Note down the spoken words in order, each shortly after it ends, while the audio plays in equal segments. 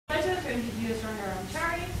to introduce Ranga-Ram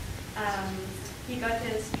Chary. He got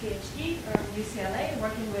his PhD from UCLA,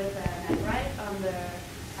 working with Matt Wright on the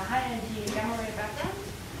high-energy gamma ray background.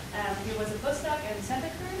 He was a postdoc in Santa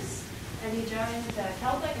Cruz, and he joined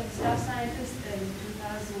Caltech as a staff scientist in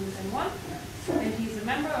 2001. And he's a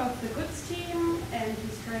member of the GOODS team, and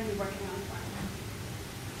he's currently working on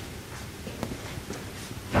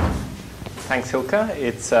Fine. Thanks, Hilka.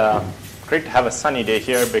 It's great to have a sunny day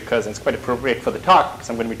here because it's quite appropriate for the talk, because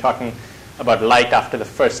I'm going to be talking about light after the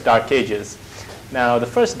first dark ages. Now, the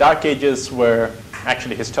first dark ages were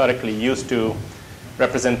actually historically used to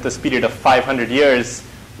represent this period of 500 years,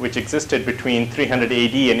 which existed between 300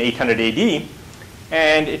 AD and 800 AD.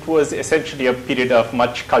 And it was essentially a period of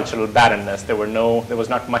much cultural barrenness. There was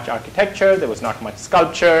not much architecture, there was not much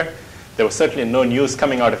sculpture, there was certainly no news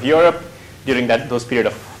coming out of Europe during those period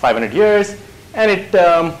of 500 years. And it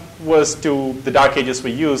the Dark Ages were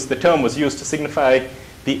used, the term was used to signify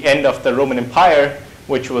the end of the Roman Empire,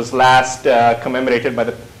 which was last commemorated by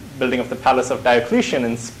the building of the Palace of Diocletian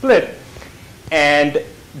in Split. And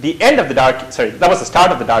the end of the that was the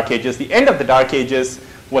start of the Dark Ages. The end of the Dark Ages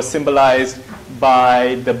was symbolized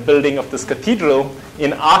by the building of this cathedral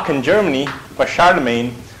in Aachen, Germany, by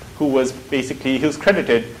Charlemagne, who was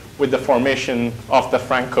credited with the formation of the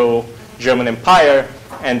Franco-German Empire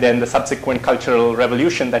and then the subsequent cultural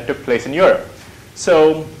revolution that took place in Europe.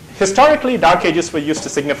 So historically, Dark Ages were used to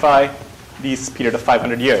signify this period of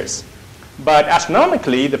 500 years. But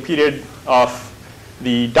astronomically, the period of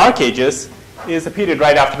the Dark Ages is the period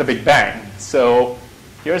right after the Big Bang. So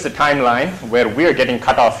here's a timeline where we're getting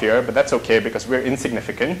cut off here, but that's okay because we're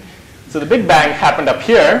insignificant. So the Big Bang happened up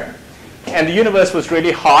here, and the universe was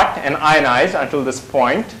really hot and ionized until this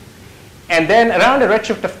point. And then around a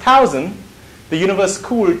redshift of 1,000, the universe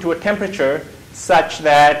cooled to a temperature such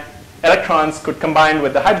that electrons could combine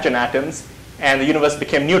with the hydrogen atoms, and the universe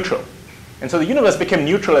became neutral. And so the universe became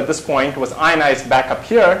neutral at this point, was ionized back up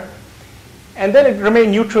here, and then it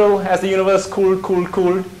remained neutral as the universe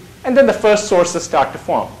cooled, and then the first sources start to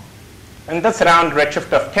form. And that's around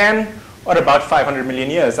redshift of 10, or about 500 million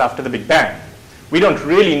years after the Big Bang. We don't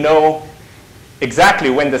really know exactly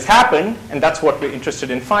when this happened, and that's what we're interested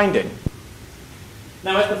in finding.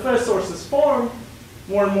 Now, as the first sources formed,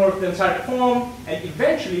 more and more of them started to form, and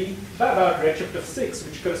eventually, by about redshift of 6,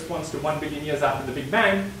 which corresponds to 1 billion years after the Big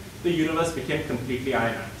Bang, the universe became completely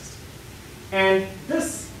ionized. And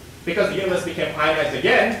this, because the universe became ionized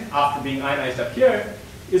again, after being ionized up here,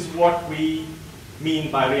 is what we mean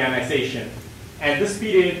by reionization. And this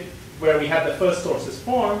period where we have the first sources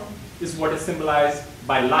form is what is symbolized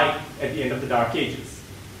by light at the end of the Dark Ages.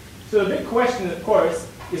 So the big question, of course,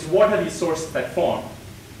 is what are these sources that form?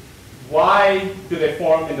 Why do they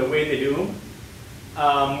form in the way they do?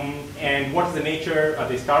 And what is the nature? Are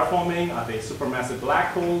they star forming? Are they supermassive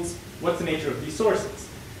black holes? What's the nature of these sources?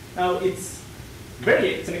 Now, it's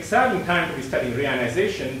an exciting time to be studying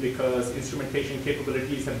reionization because instrumentation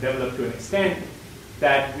capabilities have developed to an extent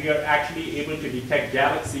that we are actually able to detect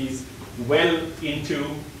galaxies well into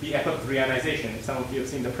the epoch of reionization. Some of you have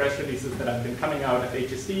seen the press releases that have been coming out of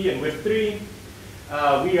HST and WIF3.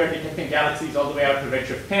 We are detecting galaxies all the way out to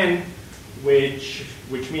redshift 10,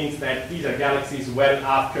 which means that these are galaxies well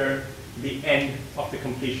after the end of the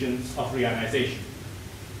completion of reionization.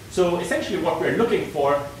 So essentially what we're looking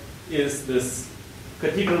for is this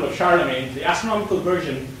Cathedral of Charlemagne, the astronomical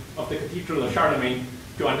version of the Cathedral of Charlemagne,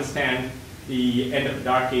 to understand the end of the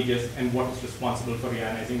Dark Ages and what is responsible for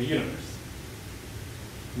reionizing the universe.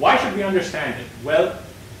 Why should we understand it? Well,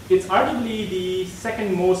 it's arguably the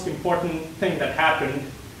second most important thing that happened,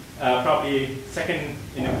 probably second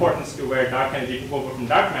in importance to where dark energy took over from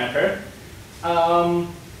dark matter,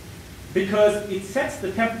 because it sets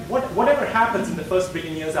the whatever happens in the first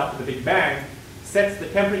billion years after the Big Bang sets the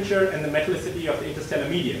temperature and the metallicity of the interstellar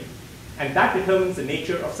medium. And that determines the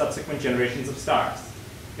nature of subsequent generations of stars.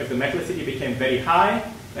 If the metallicity became very high,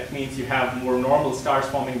 that means you have more normal stars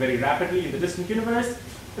forming very rapidly in the distant universe.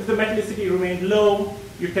 If the metallicity remained low,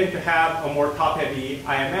 you tend to have a more top-heavy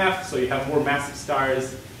IMF, so you have more massive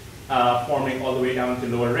stars forming all the way down to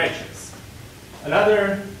lower redshifts.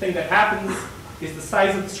 Another thing that happens is the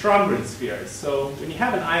size of the Stromgren spheres. So when you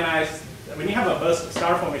have a burst of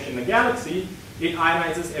star formation in a galaxy, it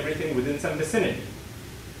ionizes everything within some vicinity.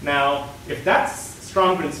 Now, if that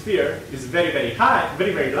Stromgren sphere is very, very high,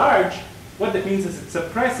 very, very large, what that means is it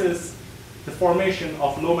suppresses the formation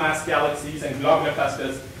of low-mass galaxies and globular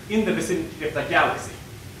clusters in the vicinity of that galaxy.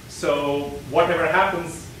 So whatever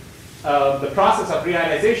happens, the process of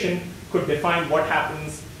reionization could define what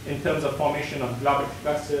happens in terms of formation of globular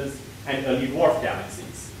clusters and early dwarf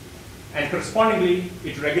galaxies. And correspondingly,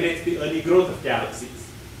 it regulates the early growth of galaxies.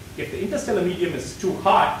 if the interstellar medium is too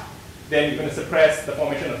hot, then you're going to suppress the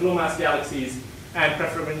formation of low-mass galaxies, and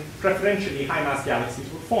preferentially high-mass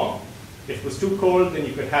galaxies would form. If it was too cold, then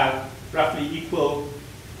you could have roughly equal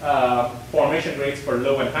formation rates for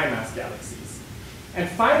low and high-mass galaxies. And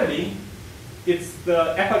finally, it's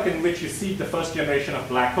the epoch in which you see the first generation of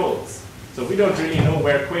black holes. So we don't really know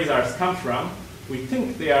where quasars come from. We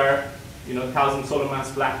think they are 1,000 solar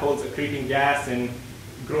mass black holes accreting gas and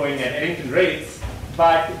growing at Eddington rates.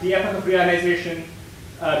 But the epoch of reionization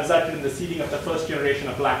resulted in the seeding of the first generation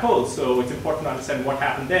of black holes. So it's important to understand what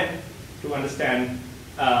happened then to understand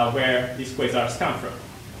where these quasars come from.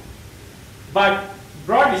 But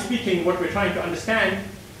broadly speaking, what we're trying to understand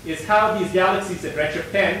is how these galaxies at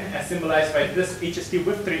redshift 10, as symbolized by this HST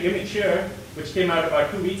WIP3 image here, which came out about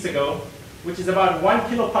 2 weeks ago, which is about 1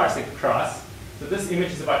 kiloparsec across. So this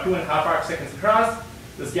image is about 2.5 arc seconds across.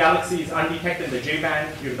 This galaxy is undetected in the J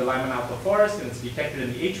band due to the Lyman alpha forest, and it's detected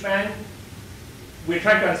in the H band. We're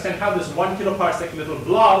trying to understand how this 1 kiloparsec little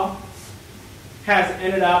blob has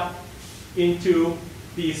ended up into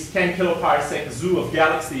these 10 kiloparsec zoo of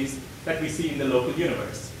galaxies that we see in the local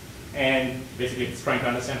universe. And basically, it's trying to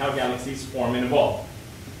understand how galaxies form and evolve.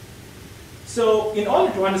 So in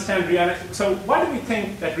order to understand reionization, so why do we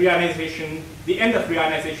think that reionization, the end of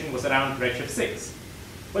reionization was around redshift 6?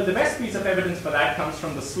 Well, the best piece of evidence for that comes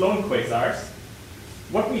from the Sloan quasars.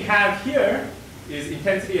 What we have here is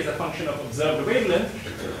intensity as a function of observed wavelength,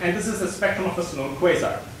 and this is the spectrum of a Sloan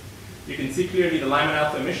quasar. You can see clearly the Lyman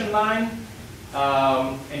alpha emission line,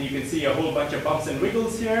 and you can see a whole bunch of bumps and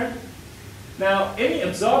wiggles here. Now, any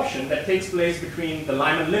absorption that takes place between the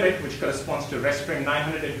Lyman limit, which corresponds to rest frame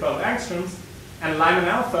 912 angstroms, and Lyman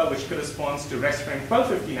alpha, which corresponds to rest frame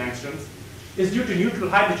 1215 angstroms, is due to neutral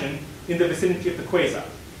hydrogen in the vicinity of the quasar.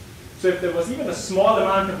 So if there was even a small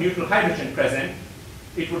amount of neutral hydrogen present,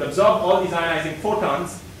 it would absorb all these ionizing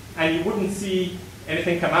photons, and you wouldn't see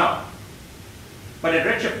anything come out. But at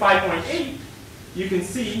redshift 5.8, you can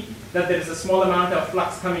see that there is a small amount of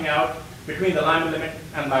flux coming out between the Lyman limit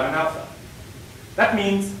and Lyman alpha. That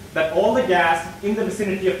means that all the gas in the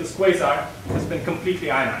vicinity of this quasar has been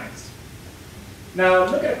completely ionized. Now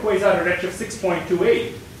look at a quasar at redshift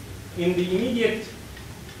 6.28. In the immediate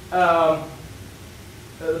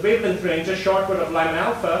wavelength range, just shortward of Lyman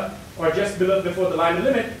alpha, or just before the Lyman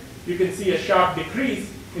limit, you can see a sharp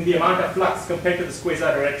decrease in the amount of flux compared to this quasar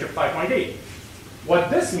at redshift 5.8. What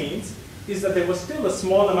this means is that there was still a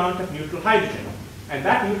small amount of neutral hydrogen, and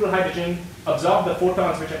that neutral hydrogen absorbed the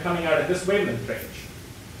photons which are coming out at this wavelength range.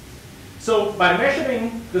 So by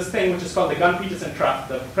measuring this thing, which is called the Gunn-Peterson trough,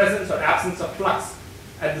 the presence or absence of flux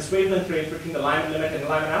at this wavelength range between the Lyman limit and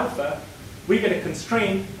Lyman alpha, we get a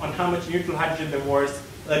constraint on how much neutral hydrogen there was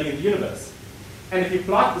early in the universe. And if you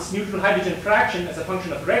plot this neutral hydrogen fraction as a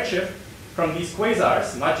function of redshift from these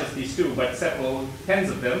quasars, not just these two, but several tens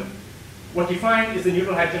of them, what you find is the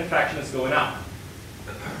neutral hydrogen fraction is going up.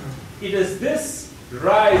 It is this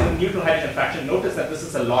rise in neutral hydrogen fraction. Notice that this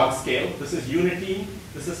is a log scale. This is unity.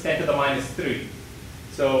 This is 10 to the minus 3.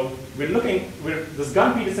 So this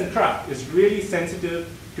Gunn-Peterson trough is really sensitive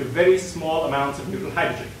to very small amounts of neutral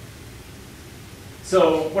hydrogen.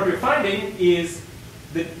 So what we're finding is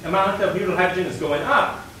the amount of neutral hydrogen is going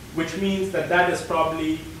up, which means that that is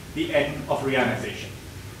probably the end of reionization.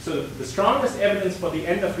 So the strongest evidence for the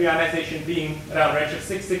end of reionization being around redshift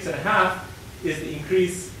 6, 6.5 is the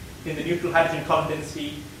increase in the neutral hydrogen column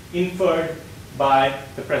density inferred by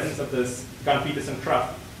the presence of this Gunn-Peterson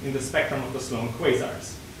trough in the spectrum of the Sloan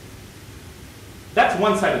quasars. That's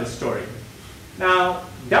one side of the story. Now,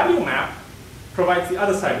 WMAP provides the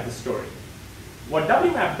other side of the story. What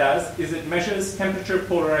WMAP does is it measures temperature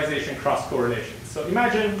polarization cross correlation. So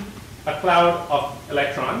imagine a cloud of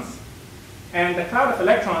electrons, and the cloud of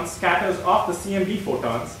electrons scatters off the CMB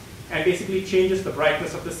photons and basically changes the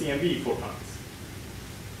brightness of the CMB photons.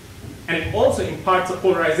 And it also imparts a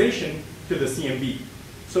polarization to the CMB.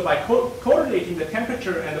 So by correlating the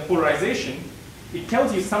temperature and the polarization, it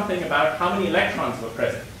tells you something about how many electrons were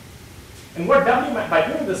present. And what WMAP,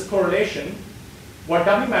 by doing this correlation, what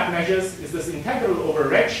WMAP measures is this integral over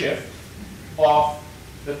redshift of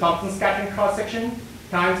the Thompson scattering cross-section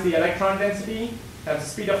times the electron density times the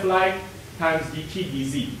speed of light times dt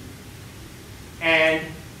dz. And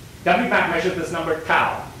WMAP measures this number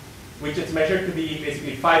tau, which is measured to be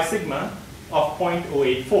basically 5 sigma of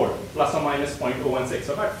 0.084, plus or minus 0.016,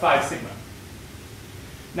 so about 5 sigma.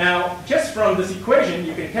 Now, just from this equation,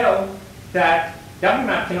 you can tell that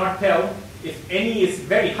WMAP cannot tell if NE is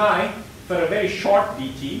very high for a very short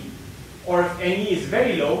dt, or if NE is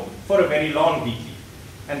very low for a very long dt.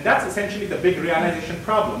 And that's essentially the big reionization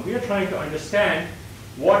problem. We are trying to understand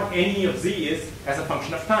what NE of Z is as a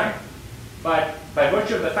function of time. But by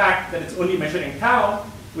virtue of the fact that it's only measuring tau,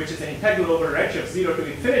 which is an integral over redshift 0 to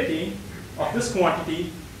infinity of this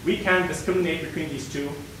quantity, we can discriminate between these two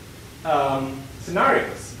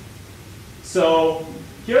scenarios. So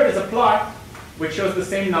here is a plot which shows the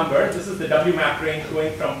same number. This is the WMAP range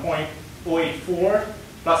going from 0.084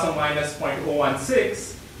 plus or minus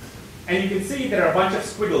 0.016. And you can see there are a bunch of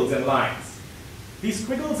squiggles and lines. These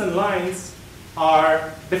squiggles and lines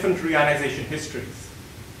are different reionization histories.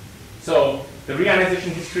 So the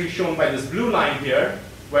reionization history shown by this blue line here,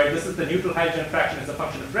 where this is the neutral hydrogen fraction as a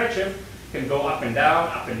function of redshift, can go up and down,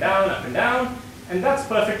 up and down, up and down, and that's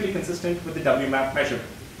perfectly consistent with the WMAP measurement.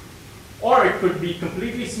 Or it could be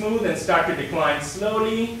completely smooth and start to decline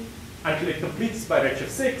slowly until it completes by redshift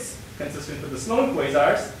 6, consistent with the Sloan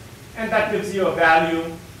quasars, and that gives you a value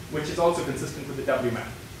which is also consistent with the WMAP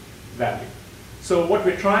value. So what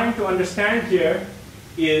we're trying to understand here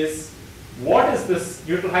is what is this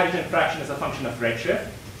neutral hydrogen fraction as a function of redshift,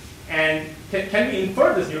 and can we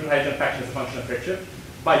infer this neutral hydrogen fraction as a function of redshift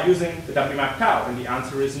by using the WMAP tau? And the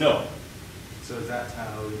answer is no. So is that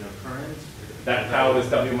tau current? That tau is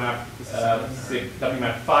WMAP 6,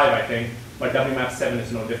 WMAP 5, I think, but WMAP 7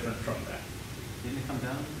 is no different from that. Didn't it come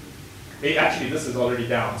down? Actually, this is already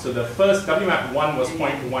down. So the first WMAP 1 was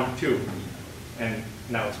 0.12, and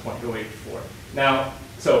now it's 0.084. Now,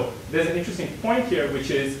 so there's an interesting point here,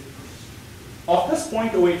 which is of this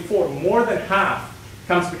 0.084, more than half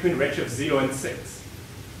comes between redshift 0 and 6.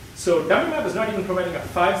 So WMAP is not even providing a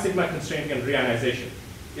 5 sigma constraint on reionization.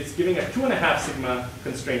 It's giving a 2.5 sigma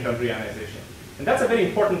constraint on reionization. And that's a very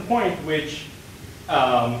important point, which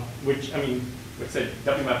said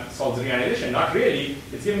WMAP solves reionization. Not really.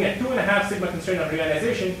 It's giving a 2.5 sigma constraint on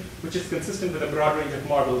reionization, which is consistent with a broad range of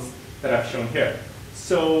models that I've shown here.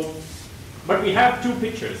 So, but we have two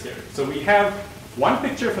pictures here. So we have one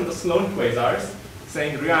picture from the Sloan quasars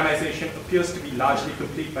saying reionization appears to be largely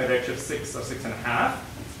complete by redshift 6 or 6.5.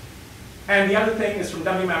 And the other thing is from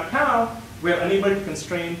WMAP tau, we're unable to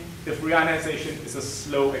constrain if reionization is a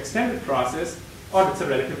slow extended process or it's a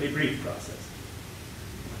relatively brief process.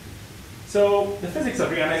 So the physics of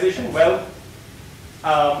reionization, well,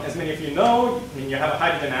 as many of you know, when you have a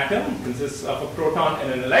hydrogen atom, it consists of a proton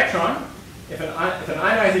and an electron. If an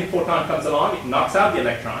ionizing photon comes along, it knocks out the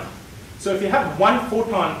electron. So if you have one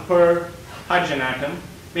photon per hydrogen atom,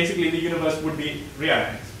 basically the universe would be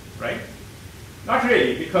reionized, right? Not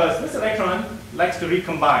really, because this electron likes to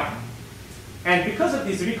recombine. And because of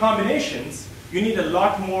these recombinations, you need a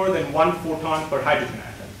lot more than one photon per hydrogen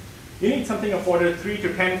atom. You need something of order 3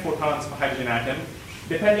 to 10 photons per hydrogen atom,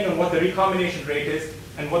 depending on what the recombination rate is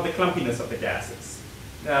and what the clumpiness of the gas is.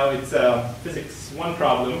 Now, it's a physics 1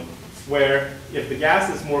 problem where if the gas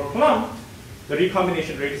is more clumped, the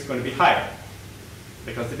recombination rate is going to be higher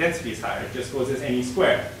because the density is higher. It just goes as NE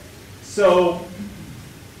squared. So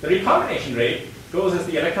the recombination rate goes as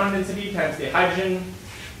the electron density times the hydrogen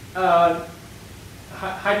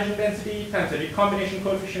density times the recombination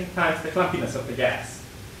coefficient times the clumpiness of the gas.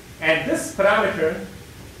 And this parameter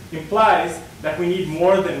implies that we need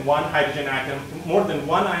more than one hydrogen atom, more than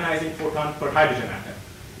one ionizing photon per hydrogen atom.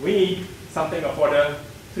 We need something of order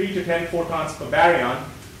 3 to 10 photons per baryon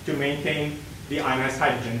to maintain the ionized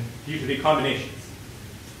hydrogen due to recombinations.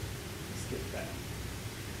 Skip that.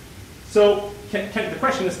 So the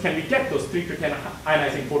question is, can we get those 3 to 10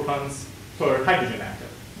 ionizing photons per hydrogen atom?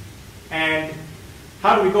 And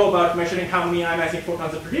how do we go about measuring how many ionizing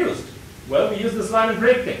photons are produced? Well, we use this Lyman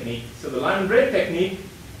break technique. So the Lyman break technique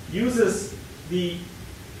uses the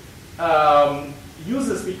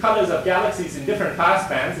colors of galaxies in different pass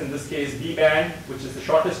bands, in this case B band, which is the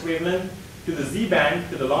shortest wavelength, to the Z band,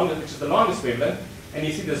 to the longest, which is the longest wavelength. And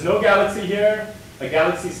you see there's no galaxy here, a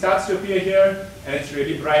galaxy starts to appear here, and it's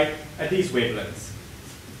really bright at these wavelengths.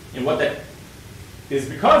 And what that is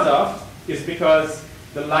because of is because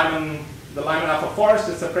the Lyman alpha forest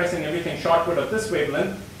is suppressing everything shortward of this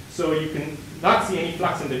wavelength, so you can not see any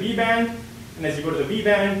flux in the V band. And as you go to the V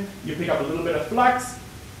band, you pick up a little bit of flux,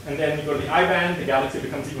 and then you go to the I band, the galaxy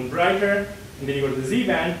becomes even brighter, and then you go to the Z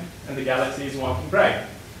band, and the galaxy is walking bright.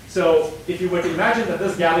 So if you were to imagine that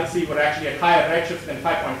this galaxy were actually at higher redshift than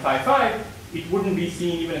 5.55, it wouldn't be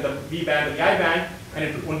seen even in the V band or the I band, and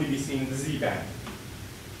it would only be seen in the Z band.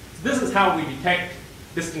 So this is how we detect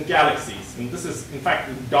distant galaxies, and this is, in fact,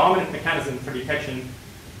 the dominant mechanism for detection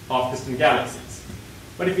of distant galaxies.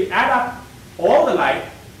 But if we add up all the light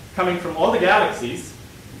coming from all the galaxies,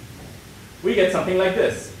 we get something like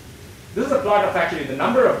this. This is a plot of actually the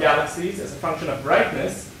number of galaxies as a function of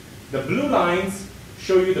brightness. The blue lines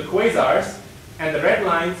show you the quasars, and the red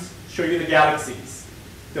lines show you the galaxies.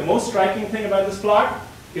 the most striking thing about this plot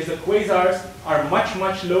is the quasars are much,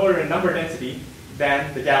 much lower in number density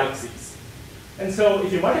than the galaxies. And so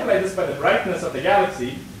if you multiply this by the brightness of the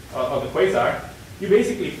galaxy, or the quasar, you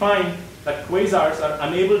basically find that quasars are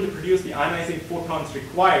unable to produce the ionizing photons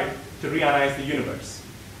required to reionize the universe.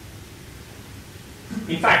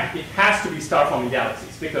 In fact, it has to be star-forming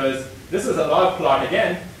galaxies, because this is a log plot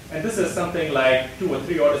again, and this is something like 2 or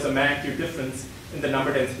 3 orders of magnitude difference in the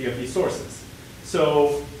number density of these sources.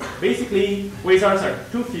 So basically, quasars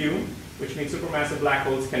are too few, which means supermassive black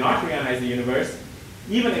holes cannot reionize the universe,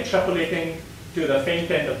 even extrapolating to the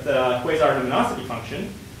faint end of the quasar luminosity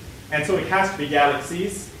function. And so it has to be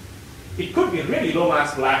galaxies. It could be really low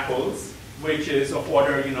mass black holes, which is of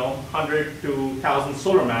order 100 to 1,000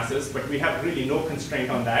 solar masses, but we have really no constraint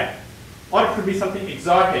on that. Or it could be something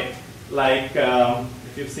exotic, like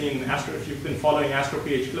if you've been following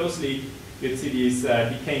AstroPH closely, you'd see these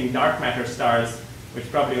decaying dark matter stars, which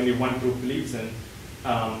probably only one group believes in.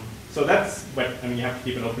 So that's what, you have to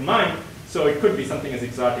keep an open mind. So it could be something as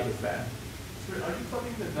exotic as that. Sir, are you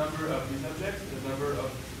plotting the number of these objects, the number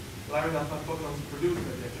of Lyran alpha photons produced by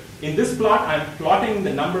the objects? In this plot, I'm plotting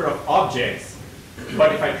the number of objects,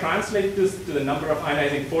 but if I translate this to the number of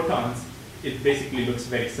ionizing photons, it basically looks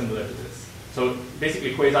very similar to this. So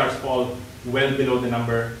basically, quasars fall well below the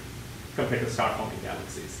number compared to star-forming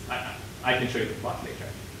galaxies. I can show you the plot later.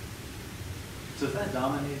 So is that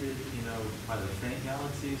dominated, by the faint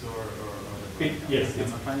galaxies or the bright Yes.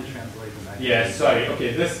 galaxies? I'm trying to translate them back. Yes, sorry.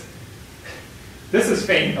 Okay, this is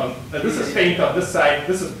faint on this side.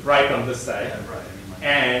 This is bright on this side. Yeah, right.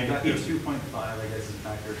 And factor it's 2.5, I guess, is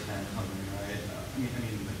factor 10 or something,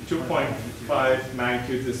 right? 2.5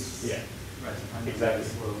 magnitudes is, yeah. Right, so Exactly.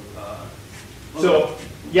 Slow, So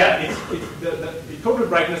yeah, the total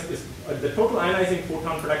brightness is the total ionizing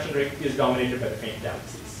photon production rate is dominated by the faint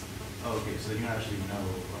galaxies. oh, okay, so you actually know.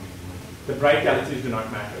 The bright galaxies do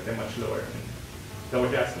not matter; they're much lower. Is that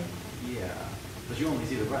what you're asking? Yeah, but you only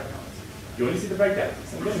see the bright galaxies. Right? You only see the bright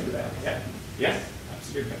galaxies. I'm getting to that. Yeah. Yes.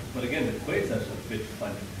 Absolutely. But again, the quasars are a bit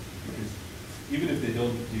funny, because even if they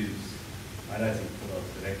don't produce ionizing photons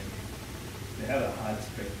directly, they have a hard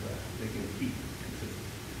spectra. They can heat consistently.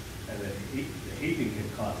 And the heating can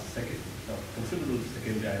cause considerable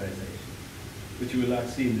secondary ionization, which you will not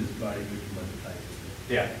see in this body which multiplies.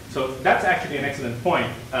 Yeah, so that's actually an excellent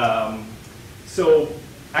point. So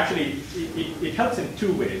actually, it helps in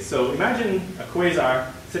 2 ways. So imagine a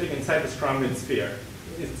quasar sitting inside the Stromlin sphere.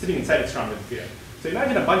 It's sitting inside its Stromlin sphere. So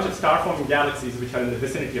imagine a bunch of star-forming galaxies which are in the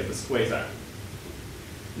vicinity of this quasar.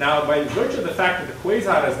 Now, by virtue of the fact that the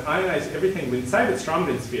quasar has ionized everything inside its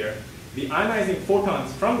Stromlin sphere, the ionizing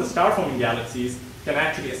photons from the star-forming galaxies can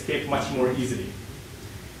actually escape much more easily.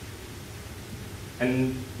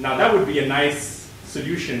 And now that would be a nice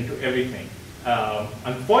solution to everything.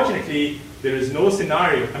 Unfortunately, there is no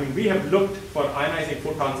scenario. We have looked for ionizing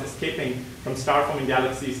photons escaping from star-forming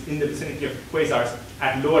galaxies in the vicinity of quasars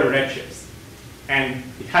at lower redshifts. And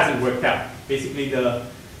it hasn't worked out. Basically, the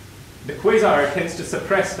quasar tends to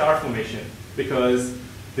suppress star formation because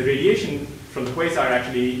the radiation from the quasar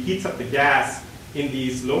actually heats up the gas in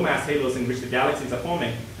these low mass halos in which the galaxies are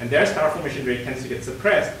forming, and their star formation rate tends to get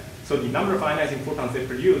suppressed, so the number of ionizing photons they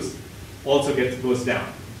produce also goes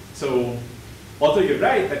down. So although you're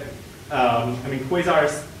right that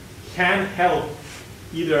quasars can help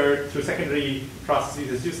either through secondary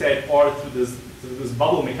processes, as you said, or through this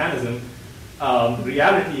bubble mechanism, the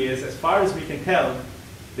reality is, as far as we can tell,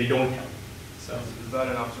 they don't help. So is that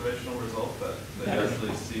an observational result that you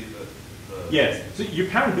actually see the yes. So you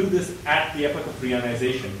can't do this at the epoch of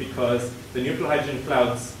reionization because the neutral hydrogen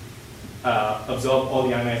clouds absorb all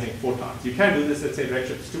the ionizing photons. You can do this at, say,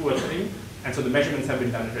 redshifts 2 or 3, and so the measurements have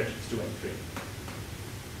been done at redshifts 2 and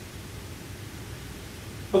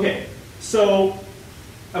 3. Okay, so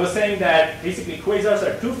I was saying that basically quasars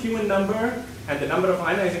are too few in number, and the number of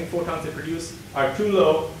ionizing photons they produce are too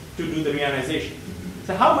low to do the reionization.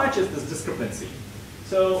 So how much is this discrepancy?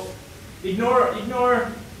 So ignore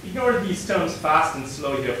these terms fast and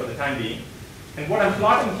slow here for the time being. And what I'm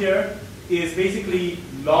plotting here is basically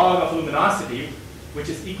log of luminosity, which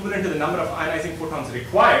is equivalent to the number of ionizing photons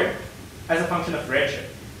required as a function of redshift.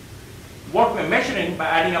 What we're measuring by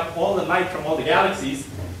adding up all the light from all the galaxies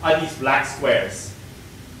are these black squares.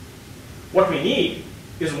 What we need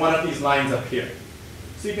is one of these lines up here.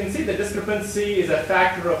 So you can see the discrepancy is a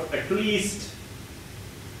factor of at least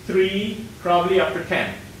 3, probably up to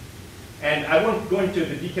 10. And I won't go into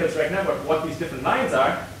the details right now about what these different lines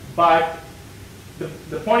are, but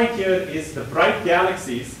the point here is the bright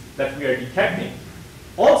galaxies that we are detecting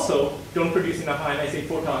also don't produce enough ionizing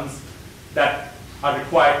photons that are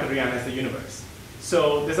required to reionize the universe.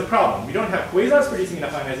 So there's a problem. We don't have quasars producing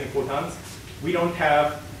enough ionizing photons. We don't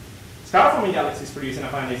have star-forming galaxies producing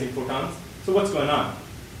enough ionizing photons. So what's going on?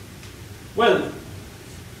 Well,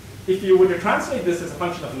 if you were to translate this as a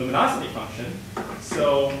function of a luminosity function,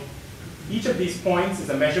 so each of these points is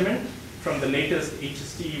a measurement from the latest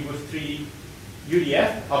HST with 3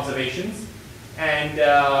 UDF observations. And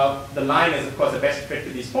the line is, of course, the best fit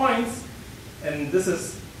to these points. And this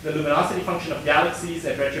is the luminosity function of galaxies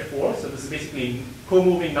at redshift 4. So this is basically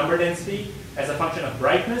co-moving number density as a function of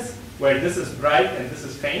brightness, where this is bright and this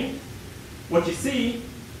is faint. What you see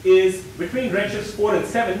is between redshifts 4 and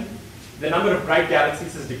 7, the number of bright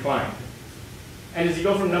galaxies has declined. And as you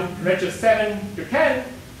go from redshift 7 to 10,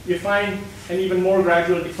 you find an even more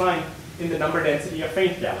gradual decline in the number density of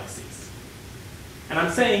faint galaxies. And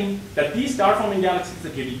I'm saying that these star-forming galaxies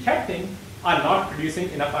that you're detecting are not producing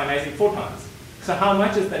enough ionizing photons. So how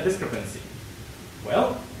much is that discrepancy?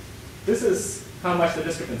 Well, this is how much the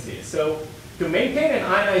discrepancy is. So to maintain an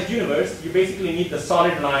ionized universe, you basically need the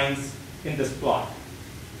solid lines in this plot.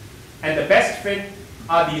 And the best fit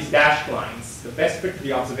are these dashed lines, the best fit to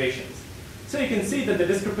the observations. So you can see that the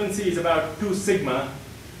discrepancy is about 2 sigma,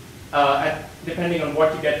 depending on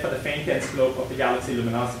what you get for the faint end slope of the galaxy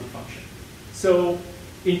luminosity function. So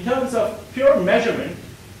in terms of pure measurement,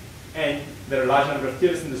 and there are a large number of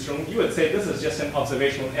theorists in this room, you would say this is just an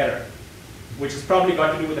observational error, which has probably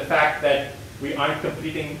got to do with the fact that we aren't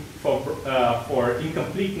completing for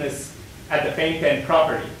incompleteness at the faint end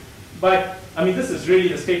property. But I mean, this is really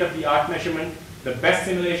the state-of-the-art measurement, the best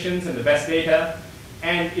simulations and the best data,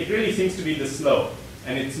 and it really seems to be this slow,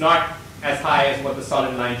 and it's not as high as what the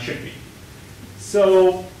solid line should be.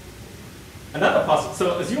 So another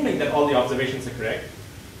so assuming that all the observations are correct,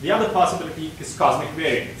 the other possibility is cosmic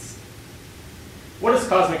variance. What is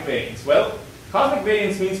cosmic variance? Well, cosmic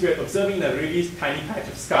variance means we are observing a really tiny patch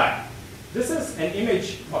of sky. This is an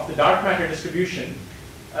image of the dark matter distribution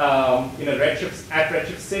in a redshift, at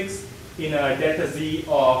redshift 6 in a delta Z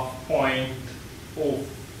of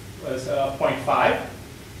 0.5.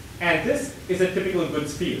 And this is a typical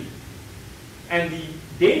goods field. And the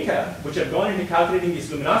data which have gone into calculating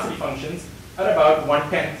these luminosity functions are about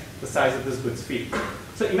 1/10 the size of this goods field.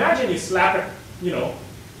 So imagine you slap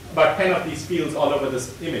about 10 of these fields all over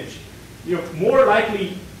this image. You're more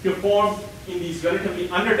likely to form in these relatively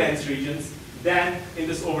underdense regions than in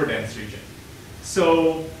this overdense region.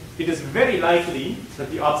 So it is very likely that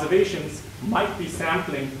the observations might be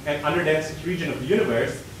sampling an underdense region of the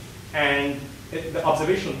universe, and the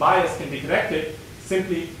observational bias can be corrected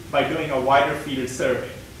simply by doing a wider field survey.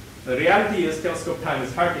 The reality is telescope time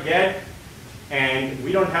is hard to get, and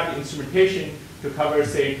we don't have the instrumentation to cover,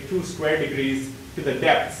 say, 2 square degrees to the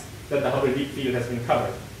depths that the Hubble Deep Field has been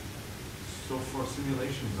covered. So for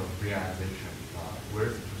simulations of reionization, where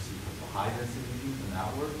is it perceived? From the high density regions and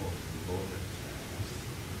outward, or from the low density?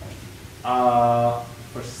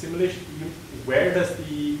 For simulation, where does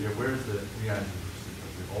the... Yeah, where is the reionization perceived?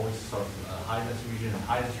 Does it always start from the high density region, and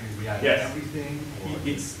high density reionize Yes. everything?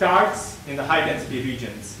 It starts in the high density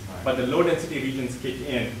regions, Right. but the low density regions kick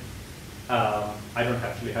in. I don't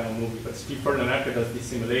actually have a movie, but Steve Ferdinand does these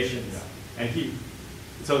simulations. Yeah. And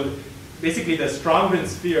so basically the Stromgren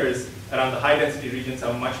spheres around the high density regions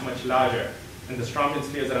are much, much larger. And the Stromgren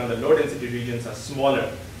spheres around the low density regions are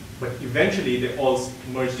smaller. But eventually they all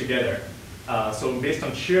merge together. So based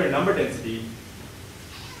on sheer number density,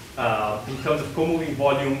 in terms of co-moving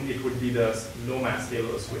volume, it would be the low mass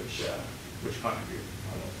halos which contribute.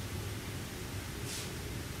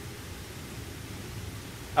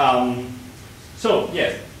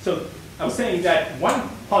 So I was saying that one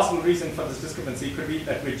possible reason for this discrepancy could be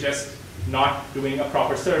that we're just not doing a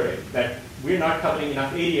proper survey, that we're not covering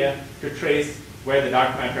enough area to trace where the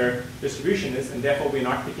dark matter distribution is, and therefore we're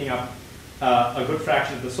not picking up a good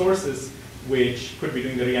fraction of the sources which could be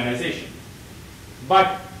doing the reionization.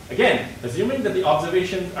 But again, assuming that the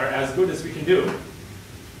observations are as good as we can do,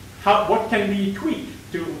 what can we tweak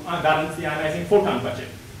to balance the ionizing photon budget?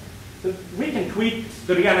 So we can tweak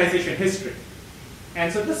the reionization history. And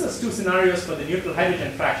so this is 2 scenarios for the neutral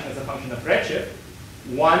hydrogen fraction as a function of redshift.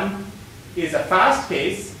 One is a fast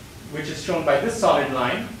case, which is shown by this solid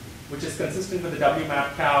line, which is consistent with the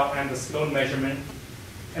WMAP tau and the Sloan measurement.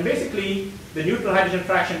 And basically, the neutral hydrogen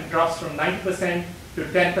fraction drops from 90% to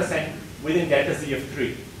 10% within delta Z of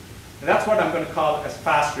 3. And that's what I'm going to call as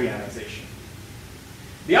fast reionization.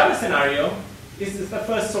 The other scenario is the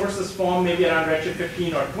first sources form maybe around redshift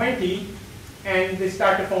 15 or 20, and they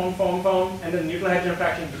start to form, and the neutral hydrogen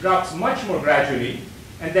fraction drops much more gradually,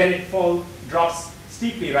 and then it drops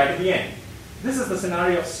steeply right at the end. This is the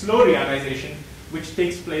scenario of slow reionization, which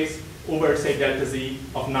takes place over, say, delta Z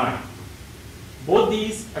of 9. Both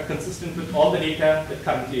these are consistent with all the data that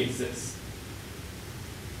currently exists.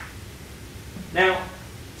 Now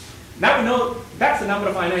we know that's the number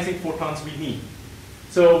of ionizing photons we need.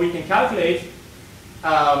 So we can calculate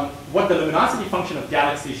what the luminosity function of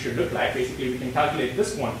galaxies should look like. Basically, we can calculate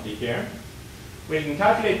this quantity here. We can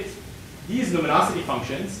calculate these luminosity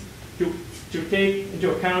functions to take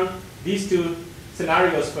into account these two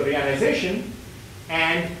scenarios for reionization,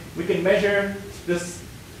 and we can measure this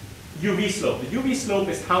UV slope. The UV slope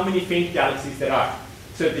is how many faint galaxies there are.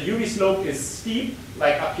 So if the UV slope is steep,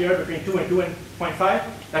 like up here between 2 and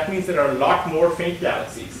 2.5, that means there are a lot more faint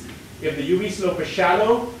galaxies. If the UV slope is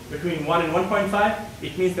shallow, between 1 and 1.5,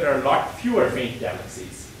 it means there are a lot fewer faint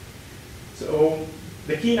galaxies. So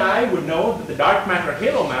the keen eye would know that the dark matter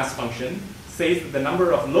halo mass function says that the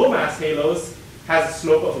number of low mass halos has a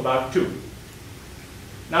slope of about 2.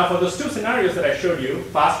 Now for those two scenarios that I showed you,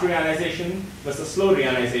 fast reionization versus slow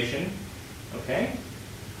reionization, okay,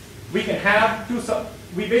 we can have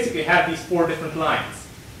we basically have these 4 different lines.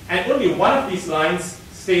 And only one of these lines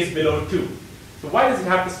stays below 2. So why does it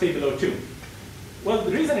have to stay below 2? Well,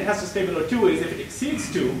 the reason it has to stay below 2 is if it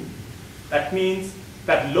exceeds 2, that means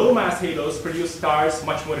that low mass halos produce stars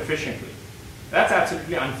much more efficiently. That's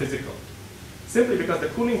absolutely unphysical. Simply because the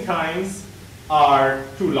cooling times are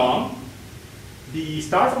too long, the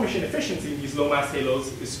star formation efficiency in these low mass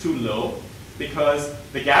halos is too low because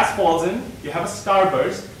the gas falls in, you have a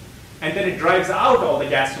starburst, and then it drives out all the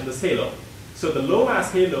gas from this halo. So the low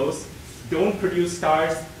mass halos don't produce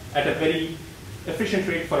stars at a very efficient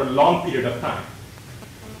rate for a long period of time.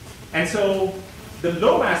 And so the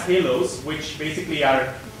low mass halos, which basically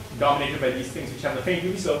are dominated by these things which have the faint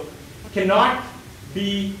UV slope, cannot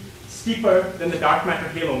be steeper than the dark matter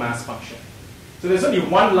halo mass function. So there's only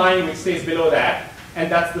one line which stays below that,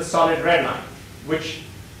 and that's the solid red line, which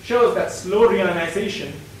shows that slow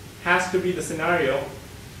reionization has to be the scenario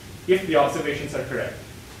if the observations are correct.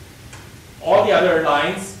 All the other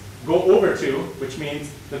lines go over 2, which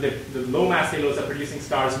means that the low mass halos are producing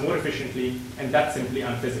stars more efficiently, and that's simply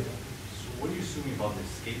unphysical. So what are you assuming about the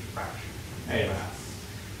escape fraction?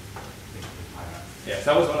 Yes,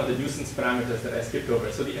 that was one of the nuisance parameters that I skipped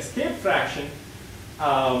over. So the escape fraction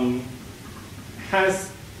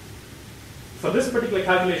has, for this particular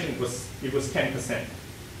calculation, it was 10%. Right, and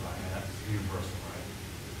that's universal,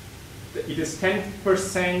 right? It is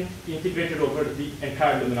 10% integrated over the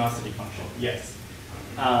entire luminosity function, yes.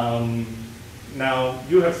 Now,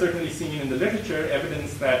 you have certainly seen in the literature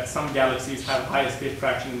evidence that some galaxies have high escape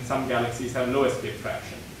fraction and some galaxies have low escape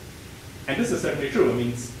fraction. And this is certainly true. I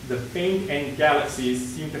mean, the faint end galaxies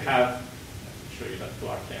seem to have, I'll show you that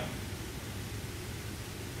plot here.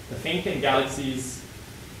 The faint end galaxies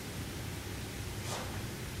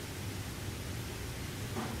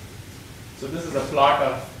so this is a plot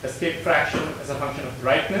of escape fraction as a function of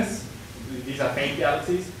brightness. These are faint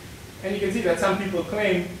galaxies. And you can see that some people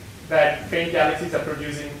claim that faint galaxies are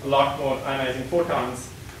producing a lot more ionizing photons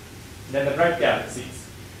than the bright galaxies.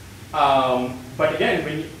 But again,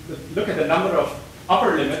 when you look at the number of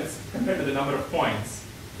upper limits compared to the number of points,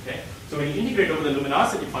 okay? So when you integrate over the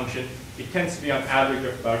luminosity function, it tends to be on average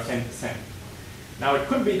of about 10%. Now it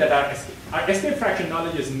could be that our escape fraction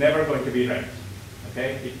knowledge is never going to be right.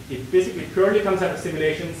 Okay? It basically purely comes out of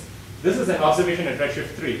simulations. This is an observation at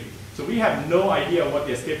redshift 3. So we have no idea what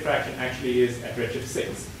the escape fraction actually is at redshift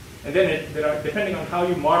 6. And then depending on how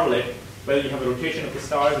you model it, whether you have a rotation of the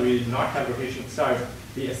stars or you do not have rotation of stars,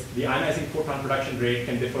 the ionizing photon production rate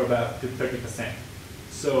can differ about to 30%.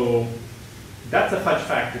 So that's a fudge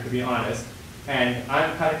factor, to be honest. And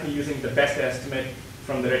I'm currently using the best estimate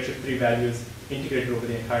from the redshift 3 values integrated over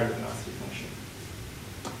the entire luminosity function.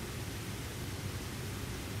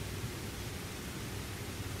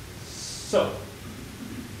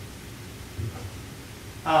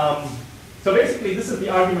 So basically, this is the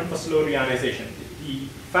argument for slow reionization. The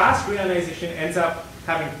fast reionization ends up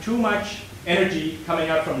having too much energy coming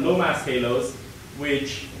out from low mass halos,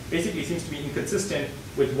 which basically seems to be inconsistent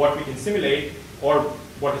with what we can simulate or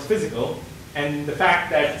what is physical. And the fact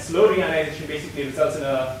that slow reionization basically results in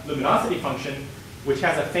a luminosity function which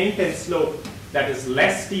has a faint end slope that is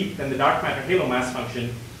less steep than the dark matter halo mass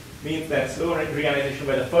function means that slow reionization,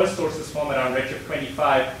 where the first sources form around redshift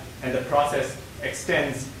 25 and the process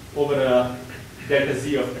extends over a delta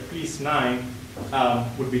Z of at least 9,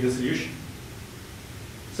 would be the solution.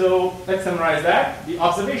 So let's summarize that. The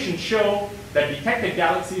observations show that detected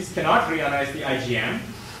galaxies cannot reionize the IGM.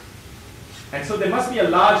 And so there must be a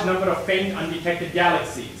large number of faint undetected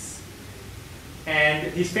galaxies.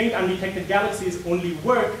 And these faint undetected galaxies only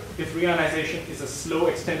work if reionization is a slow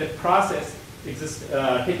extended process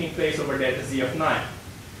taking place over delta Z of 9.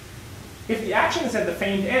 if the action is at the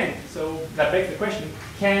faint end, so that begs the question,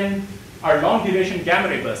 are long duration gamma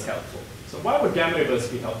ray bursts helpful? So why would gamma ray bursts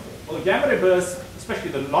be helpful? Well, the gamma ray bursts,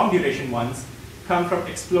 especially the long duration ones, come from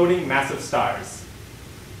exploding massive stars.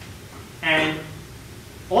 And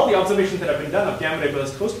all the observations that have been done of gamma ray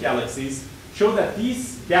burst host galaxies show that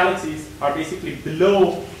these galaxies are basically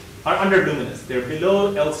are underluminous. They're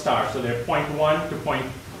below L star, so they're 0.1 to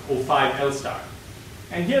 0.05 L star.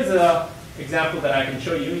 And here's an example that I can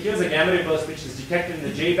show you. Here's a gamma ray burst which is detected in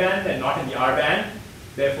the J band and not in the R band.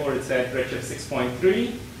 Therefore, it's at redshift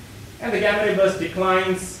 6.3. And the gamma ray burst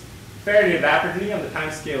declines fairly rapidly on the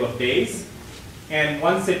time scale of days. And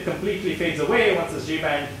once it completely fades away, once this J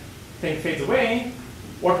band thing fades away,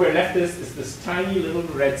 what we're left is this tiny little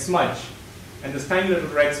red smudge. And this tiny little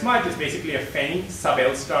red smudge is basically a faint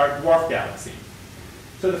sub-L star dwarf galaxy.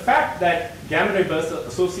 So the fact that gamma ray bursts are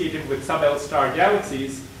associated with sub-L star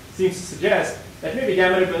galaxies seems to suggest that maybe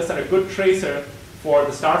gamma ray bursts are a good tracer for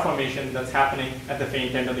the star formation that's happening at the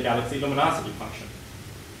faint end of the galaxy luminosity function.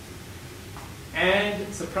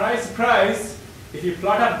 And surprise, surprise, if you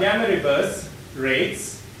plot up gamma ray burst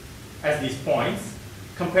rates as these points,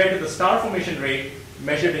 compared to the star formation rate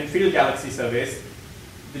measured in field galaxy surveys,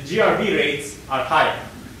 the GRB rates are higher.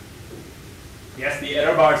 Yes, the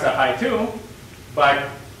error bars are high too, but,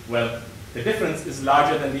 well, the difference is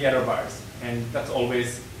larger than the error bars, and that's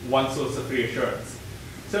always one source of reassurance.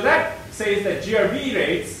 So that says that GRB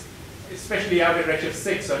rates, especially out at redshift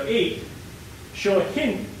 6 or 8, show a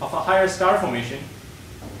hint of a higher star formation,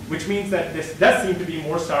 which means that this does seem to be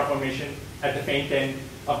more star formation at the faint end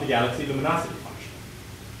of the galaxy luminosity function.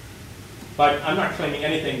 But I'm not claiming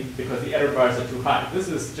anything because the error bars are too high. This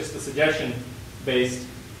is just a suggestion based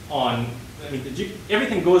on,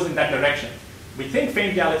 everything goes in that direction. We think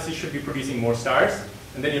faint galaxies should be producing more stars,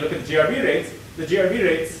 and then you look at the GRB rates. The GRB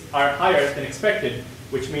rates are higher than expected,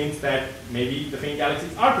 which means that maybe the faint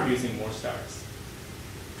galaxies are producing more stars.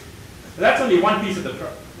 But that's only one piece of the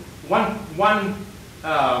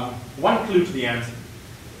one clue to the answer.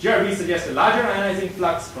 GRB suggests a larger ionizing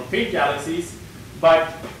flux from faint galaxies,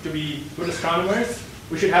 but to be good astronomers,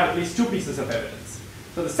 we should have at least two pieces of evidence.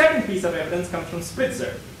 So the second piece of evidence comes from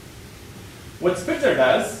Spitzer. What Spitzer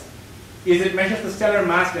does is it measures the stellar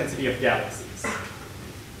mass density of galaxies.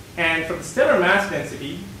 And from the stellar mass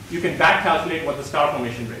density, you can back calculate what the star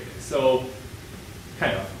formation rate is. So,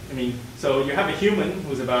 so you have a human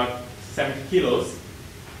who's about 70 kilos.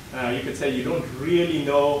 You could say you don't really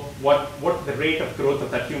know what the rate of growth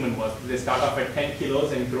of that human was. Did they start off at 10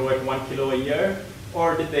 kilos and grow at 1 kilo a year?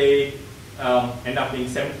 Or did they end up being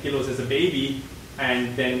 70 kilos as a baby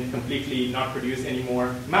and then completely not produce any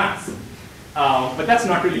more mass? But that's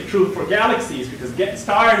not really true for galaxies because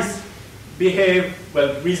stars behave,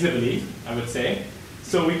 well, reasonably, I would say.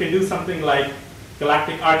 So we can do something like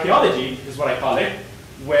galactic archaeology, is what I call it,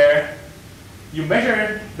 where you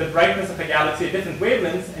measure the brightness of a galaxy at different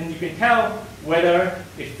wavelengths, and you can tell whether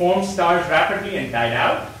it formed stars rapidly and died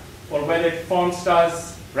out, or whether it formed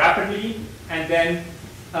stars rapidly and then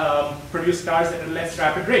produced stars at a less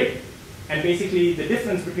rapid rate. And basically, the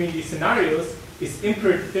difference between these scenarios is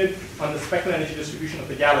imprinted on the spectral energy distribution of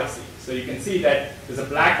the galaxy. So you can see that there's a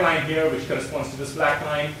black line here which corresponds to this black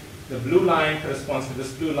line, the blue line corresponds to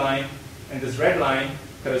this blue line, and this red line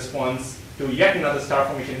corresponds to yet another star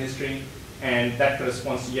formation history, and that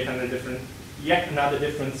corresponds to yet another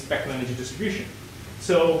different spectral energy distribution.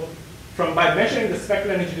 So by measuring the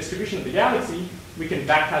spectral energy distribution of the galaxy, we can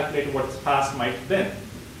back calculate what its past might have been.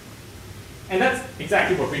 And that's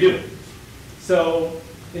exactly what we do. So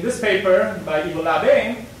in this paper by Ivo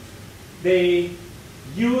Labe, they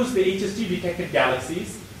used the HST detected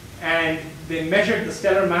galaxies and they measured the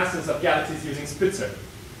stellar masses of galaxies using Spitzer.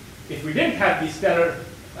 If we didn't have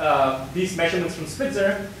these measurements from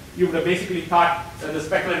Spitzer, you would have basically thought that the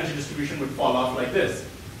spectral energy distribution would fall off like this.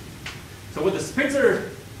 So what the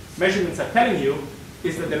Spitzer measurements are telling you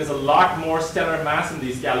is that there is a lot more stellar mass in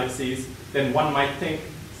these galaxies than one might think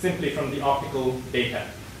simply from the optical data.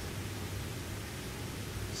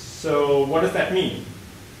 So what does that mean?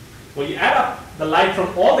 Well, you add up the light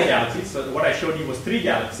from all the galaxies. So what I showed you was 3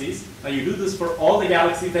 galaxies. Now you do this for all the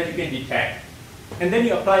galaxies that you can detect. And then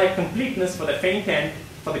you apply a completeness for the faint end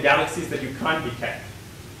for the galaxies that you can't detect.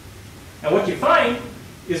 And what you find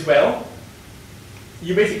is, well,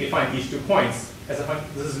 you basically find these 2 points.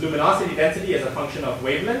 This is luminosity density as a function of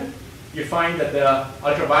wavelength. You find that the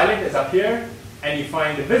ultraviolet is up here, and you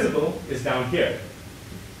find the visible is down here.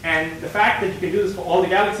 And the fact that you can do this for all the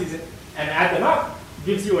galaxies and add them up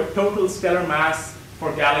gives you a total stellar mass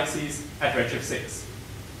for galaxies at redshift 6.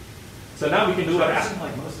 So now we can do what happens. You're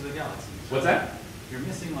missing like most of the galaxies. What's that? You're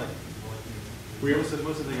missing like We're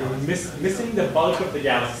missing the bulk of the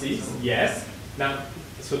galaxies, yes. Now,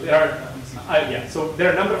 so there are, so there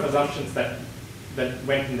are a number of assumptions that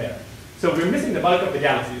went in there. So we're missing the bulk of the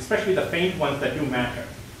galaxies, especially the faint ones that do matter.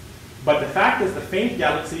 But the fact is the faint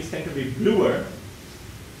galaxies tend to be bluer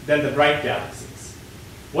than the bright galaxies.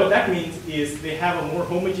 What that means is they have a more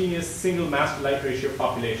homogeneous single mass to light ratio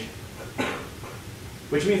population,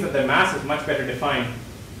 which means that their mass is much better defined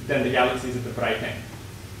than the galaxies at the bright end,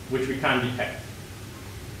 which we can't detect.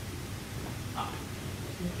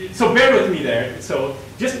 So bear with me there. So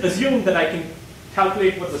just assume that I can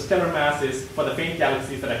calculate what the stellar mass is for the faint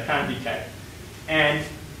galaxies that I can't detect. And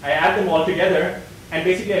I add them all together, and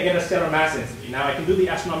basically I get a stellar mass density. Now I can do the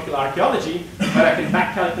astronomical archaeology, but I can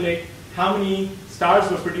back calculate how many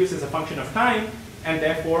stars were produced as a function of time, and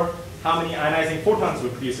therefore how many ionizing photons were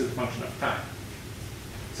produced as a function of time.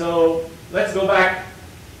 So let's go back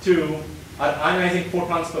to our ionizing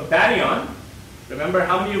photons for baryon. Remember,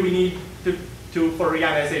 how many do we need for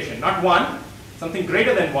reionization? Not one, something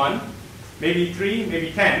greater than one, maybe 3,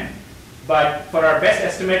 maybe 10. But for our best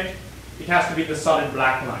estimate, it has to be the solid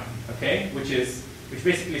black line, okay? Which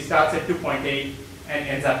basically starts at 2.8 and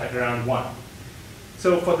ends up at around 1.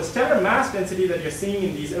 So for the stellar mass density that you're seeing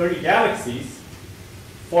in these early galaxies,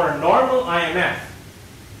 for a normal IMF,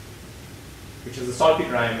 which is a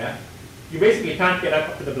saltpeter IMF, you basically can't get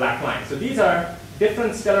up to the black line. So these are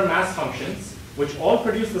different stellar mass functions which all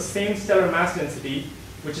produce the same stellar mass density,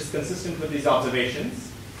 which is consistent with these observations.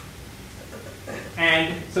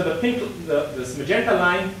 And so the pink, this magenta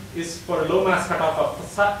line is for a low mass cutoff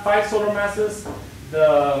of 5 solar masses.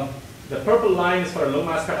 The purple line is for a low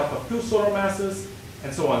mass cutoff of 2 solar masses,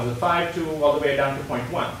 and so on. So 5 to all the way down to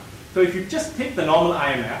 0.1. So if you just take the normal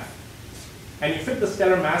IMF and you fit the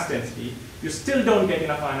stellar mass density, you still don't get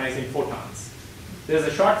enough ionizing photons. There's a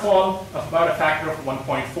shortfall of about a factor of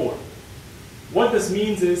 1.4. What this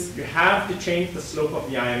means is you have to change the slope of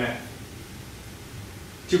the IMF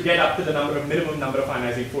to get up to the minimum number of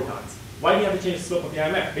ionizing photons. Why do you have to change the slope of the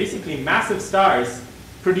IMF? Basically, massive stars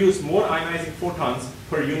produce more ionizing photons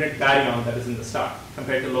per unit baryon that is in the star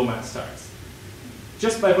compared to low mass stars.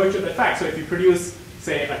 Just by virtue of the fact, so if you produce,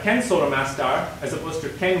 say, a 10 solar mass star as opposed to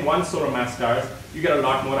 10 1 solar mass stars, you get a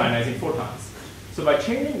lot more ionizing photons. So by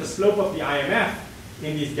changing the slope of the IMF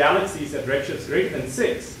in these galaxies at redshifts greater than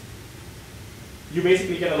 6, you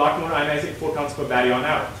basically get a lot more ionizing photons per baryon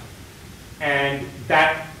out. And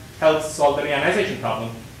that helps solve the reionization problem,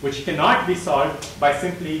 which cannot be solved by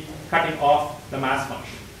simply cutting off the mass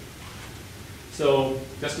function. So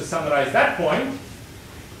just to summarize that point,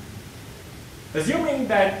 assuming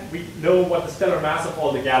that we know what the stellar mass of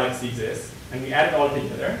all the galaxies is, and we add it all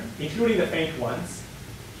together, including the faint ones,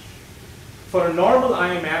 for a normal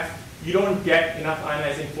IMF, you don't get enough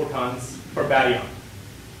ionizing photons per baryon.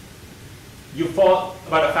 You fall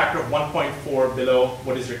about a factor of 1.4 below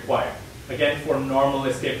what is required. Again, for normal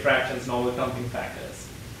escape fractions, normal clumping factors.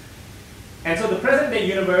 And so the present day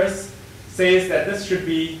universe says that this should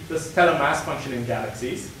be the stellar mass function in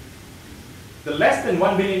galaxies. The less than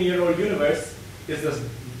 1 billion year old universe is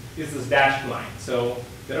this dashed line. So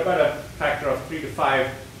there are about a factor of 3 to 5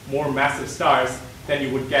 more massive stars than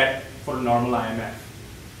you would get for a normal IMF.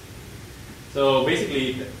 So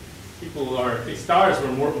basically, these stars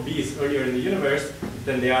were more obese earlier in the universe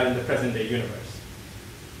than they are in the present day universe.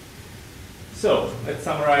 So let's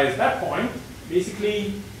summarize that point.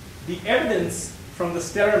 Basically, the evidence from the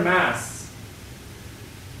stellar mass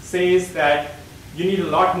says that you need a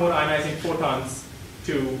lot more ionizing photons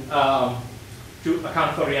to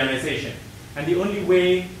account for reionization. And the only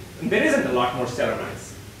way, and there isn't a lot more stellar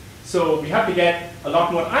mass. So we have to get a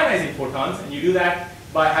lot more ionizing photons, and you do that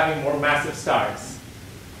by having more massive stars.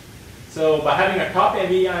 So by having a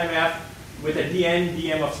top-heavy IMF with a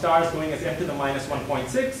dm of stars going as m to the minus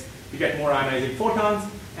 1.6, you get more ionizing photons,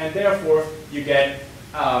 and therefore you get,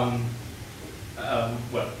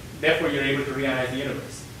 therefore you're able to reionize the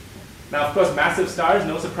universe. Now, of course, massive stars,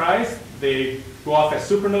 no surprise, they go off as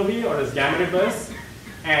supernovae or as gamma ray bursts,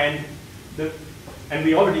 and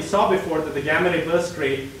we already saw before that the gamma ray burst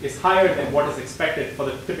rate is higher than what is expected for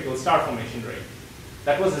the typical star formation rate.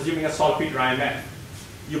 That was assuming a saltpeter IMF.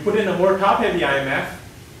 You put in a more top-heavy IMF,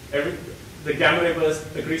 the gamma ray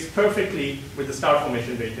burst agrees perfectly with the star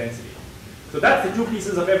formation rate density. So that's the two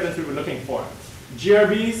pieces of evidence we were looking for.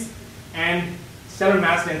 GRBs and stellar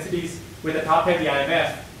mass densities with a top-heavy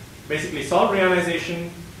IMF basically solve reionization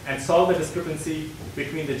and solve the discrepancy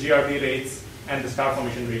between the GRB rates and the star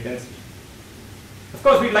formation rate density. Of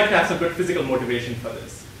course, we'd like to have some good physical motivation for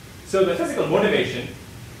this. So the physical motivation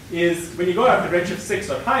is when you go up to redshift 6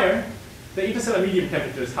 or higher, the interstellar medium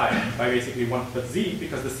temperature is higher by basically 1/5 Z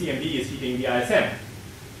because the CMB is heating the ISM.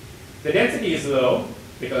 The density is low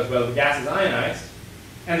because, well, the gas is ionized,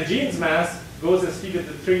 and the Jeans mass goes as T to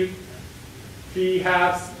the 3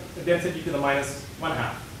 halves the density to the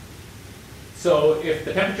 -1/2. So if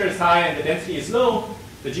the temperature is high and the density is low,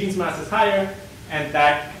 the Jeans mass is higher, and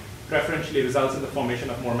that preferentially results in the formation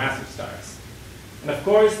of more massive stars. And of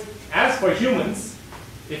course, as for humans,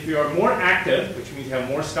 if you are more active, which means you have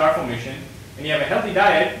more star formation, and you have a healthy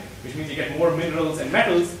diet, which means you get more minerals and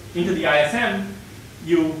metals into the ISM,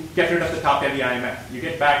 you get rid of the top-heavy IMF. You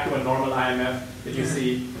get back to a normal IMF that you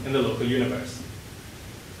see in the local universe.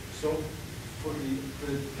 So for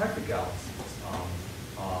the type of galaxies,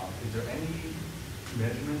 is there any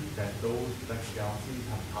measurement that those types of galaxies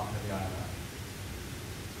have top-heavy IMF?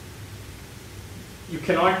 You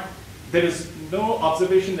cannot, there is no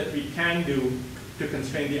observation that we can do to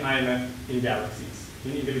constrain the IMF in galaxies,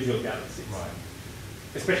 in individual galaxies. Right.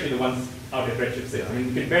 Especially the ones out at redshift 6. I mean,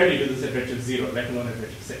 you can barely do this at redshift 0, let alone at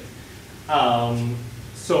redshift 6.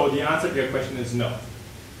 So the answer to your question is no.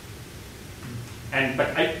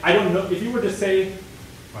 But I don't know, if you were to say,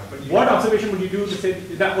 what observation would you do to say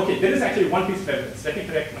that, okay, there is actually one piece of evidence, let me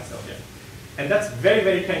correct myself here. And that's very,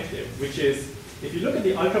 very tentative, which is, if you look at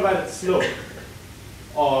the ultraviolet slope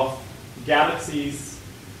of galaxies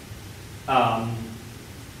at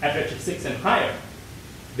redshift 6 and higher,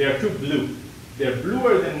 they are too blue. They're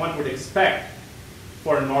bluer than one would expect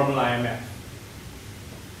for a normal IMF.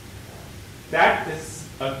 That is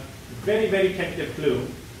a very, very tentative clue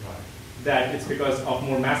that it's because of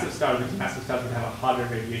more massive stars, because massive stars would have a harder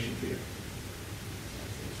radiation field.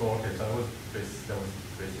 So okay, so that was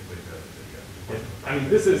basically the question. I mean,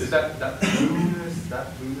 this is that blueness.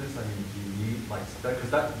 That blueness. I mean, do you need like that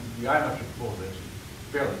because that the ionometric flow is actually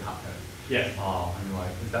fairly top heavy. Yes. I mean,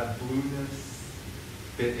 like, does that blueness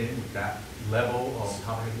fit in with that level of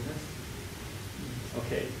top heaviness?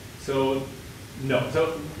 Okay. So no.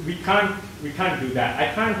 So we can't do that.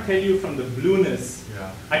 I can't tell you from the blueness.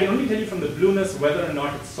 Yeah. I can only tell you from the blueness whether or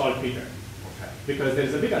not it's saltpeter. Okay. Because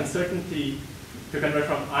there's a big uncertainty to convert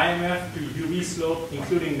from IMF to UV slope,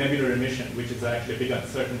 including nebular emission, which is actually a big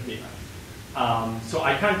uncertainty. So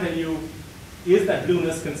I can't tell you, is that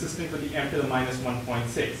blueness consistent with the m to the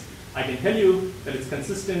 -1.6? I can tell you that it's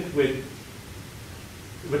consistent with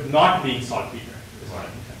not being saltpeter. Right.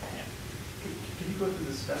 Yeah. Can you go through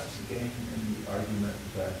the steps again in the argument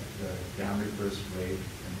that the gamma reverse rate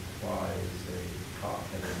implies a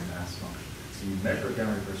top-heavy mass function? So you measure a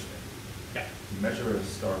gamma reverse rate. Yeah. You measure a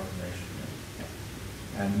star formation rate.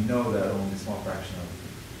 Yeah. And we know that only a small fraction of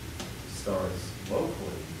stars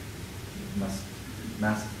locally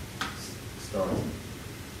massive stars,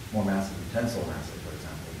 more massive than tensile massive, for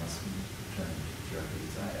example, must turn into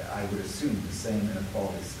GRBs. I would assume the same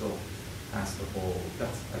inequality still has to hold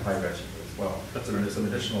at high redshift as well. That's so right. There's some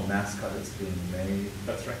additional mass cut that's being made.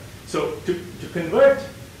 That's right. So to convert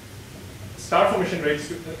star formation rates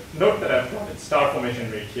to, note that I've plotted star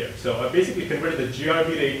formation rate here. So I basically converted the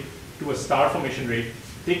GRB rate to a star formation rate,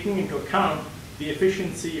 taking into account the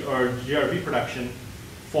efficiency or GRB production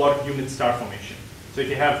for unit star formation. So if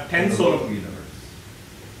you have 10 solar universe.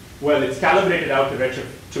 Well, it's calibrated out to redshift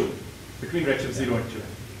 2, between redshift 0 and 2. Okay.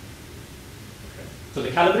 So the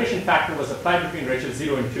calibration factor was applied between redshift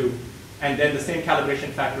 0 and 2, and then the same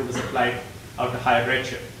calibration factor was applied out to higher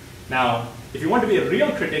redshift. Now, if you want to be a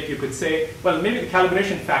real critic, you could say, well, maybe the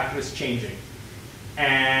calibration factor is changing,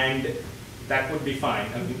 and that would be fine.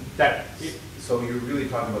 I mean, So you're really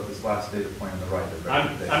talking about this last data point on the right.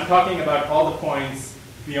 I'm talking about all the points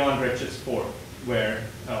beyond redshift 4, where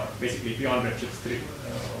basically beyond redshift 3,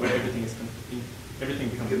 where everything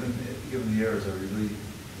becomes. Given the errors, are we really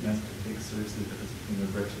meant to take seriously the difference between the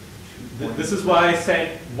redshift 2? This is why I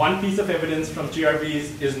said one piece of evidence from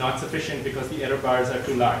GRBs is not sufficient because the error bars are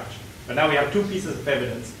too large. But now we have two pieces of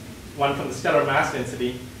evidence, one from the stellar mass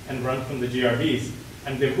density and one from the GRBs,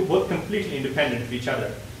 and they're both completely independent of each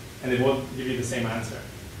other, and they both give you the same answer.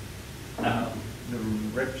 The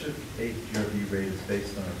redshift 8 GRB rate is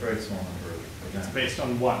based on a very small number of events. It's based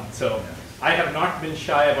on one. So Yes. I have not been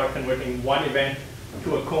shy about converting one event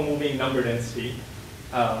to a co-moving number density.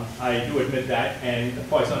 I do admit that, and the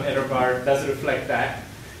Poisson error bar does reflect that.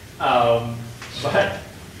 But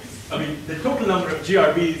I mean, the total number of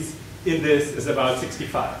GRBs in this is about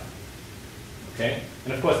 65. Okay,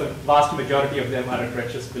 and of course, the vast majority of them are at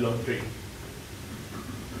redshifts below 3.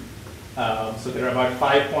 So there are about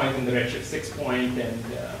 5 points in the redshift 6 point and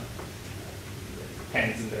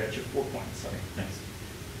 10s in the redshift 4 point. Sorry. Yes.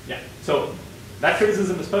 Yeah. So that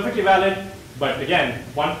criticism is perfectly valid, but again,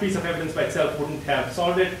 one piece of evidence by itself wouldn't have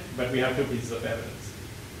solved it, but we have two pieces of evidence.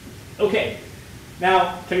 Okay,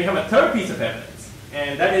 now can we have a third piece of evidence?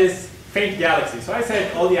 And that is faint galaxies. So I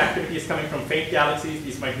said all the activity is coming from faint galaxies.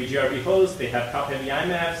 These might be GRB hosts. They have top-heavy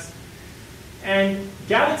IMAPs. And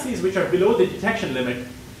galaxies which are below the detection limit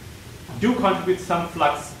do contribute some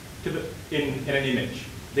flux to in an image.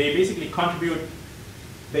 They basically contribute,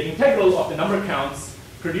 the integral of the number counts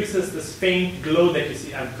produces this faint glow that you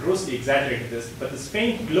see. I've grossly exaggerated this, but this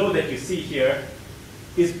faint glow that you see here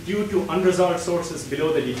is due to unresolved sources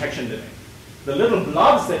below the detection limit. The little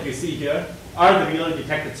blobs that you see here are the real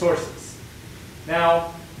detected sources.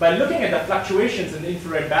 Now, by looking at the fluctuations in the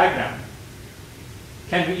infrared background,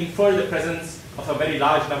 can we infer the presence of a very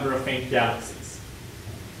large number of faint galaxies?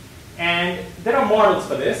 And there are models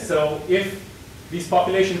for this. So if these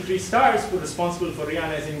population 3 stars were responsible for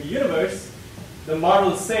reionizing the universe, the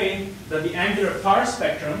models say that the angular power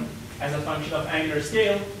spectrum, as a function of angular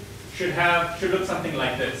scale, should look something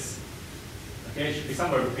like this. Okay, it should be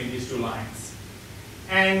somewhere between these two lines.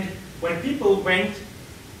 And when people went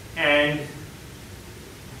and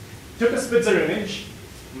took a Spitzer image,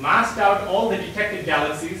 masked out all the detected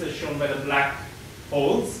galaxies as shown by the black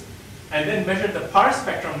holes, and then measured the power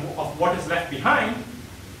spectrum of what is left behind,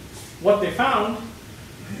 what they found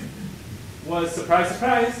was, surprise,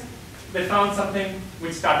 surprise, they found something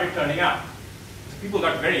which started turning up. People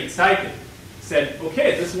got very excited, said,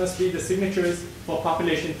 okay, this must be the signatures for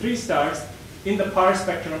population 3 stars in the power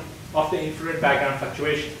spectrum of the infrared background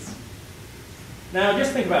fluctuations. Now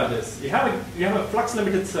just think about this. You have a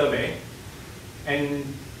flux-limited survey, and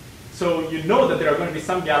so you know that there are going to be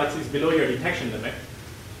some galaxies below your detection limit.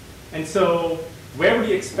 And so where would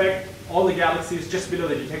you expect all the galaxies just below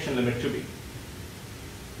the detection limit to be?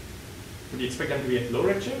 Would you expect them to be at low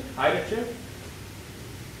redshift, high redshift?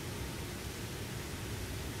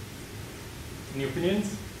 Any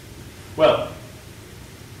opinions? Well,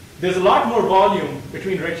 there's a lot more volume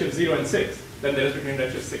between redshift 0 and 6 than there is between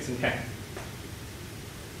redshift 6 and 10.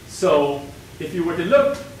 So if you were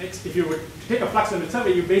to take a flux-limited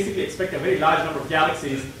survey, you basically expect a very large number of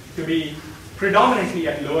galaxies to be predominantly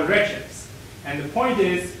at lower redshifts. And the point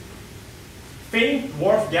is, faint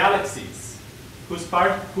dwarf galaxies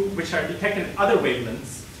which are detected at other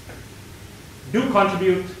wavelengths do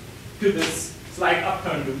contribute to this slight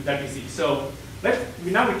upturn that we see. So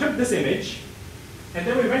now we took this image, and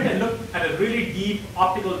then we went and looked at a really deep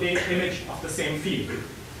optical image of the same field.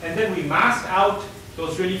 And then we masked out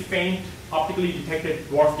those really faint, optically detected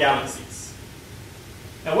dwarf galaxies.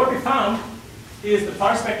 Now what we found is the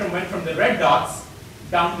power spectrum went from the red dots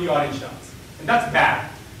down to the orange dots. And that's bad,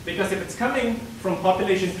 because if it's coming from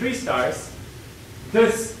population 3 stars,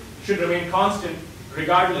 this should remain constant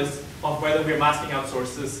regardless of whether we're masking out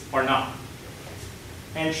sources or not.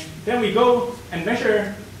 And then we go and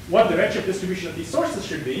measure what the redshift distribution of these sources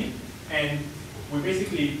should be. And we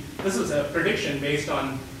basically, this was a prediction based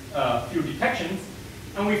on a few detections.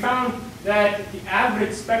 And we found that the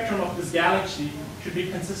average spectrum of this galaxy should be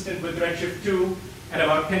consistent with redshift 2 at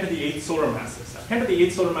about 10 to the 8 solar masses. Now, 10 to the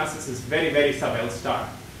 8 solar masses is very, very sub-L star,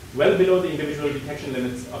 well below the individual detection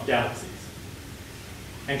limits of galaxies.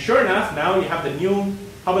 And sure enough, now we have the new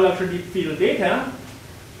Hubble Ultra Deep Field data,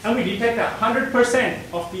 and we detect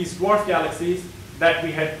 100% of these dwarf galaxies that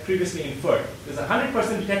we had previously inferred. There's a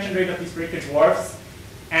 100% detection rate of these predicted dwarfs,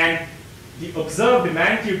 and the observed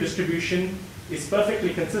demand tube distribution is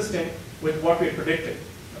perfectly consistent with what we had predicted.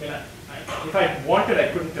 I mean, if I wanted, I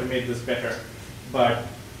couldn't have made this better. But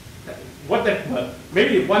what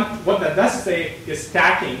that does say is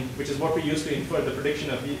stacking, which is what we use to infer the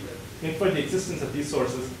prediction of infer the existence of these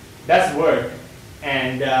sources, does work.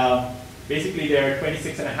 And basically, there are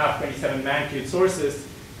 26.5, 27 magnitude sources,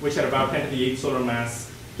 which are about 10 to the 8 solar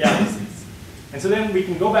mass galaxies. And so then we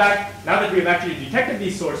can go back, now that we've actually detected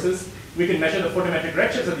these sources, we can measure the photometric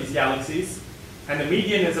redshifts of these galaxies. And the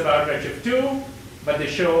median is about redshift 2, but they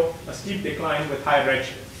show a steep decline with high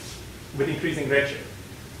redshift, with increasing redshift.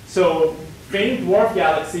 So faint dwarf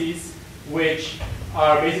galaxies, which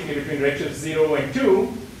are basically between redshift 0 and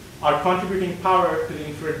 2, are contributing power to the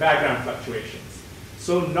infrared background fluctuations.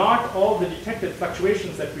 So not all the detected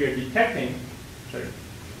fluctuations that we are detecting,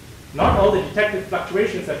 not all the detected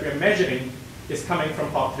fluctuations that we are measuring is coming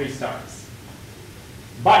from pop 3 stars.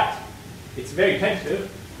 But it's very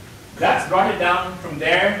tentative. That's brought it down from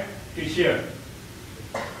there to here.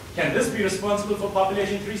 Can this be responsible for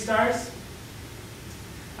population 3 stars?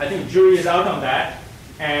 I think jury is out on that.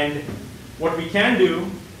 And what we can do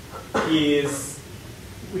is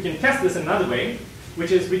we can test this another way,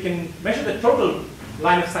 which is we can measure the total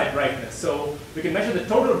line of sight brightness. So we can measure the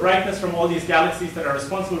total brightness from all these galaxies that are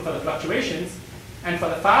responsible for the fluctuations. And for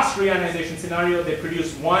the fast reionization scenario, they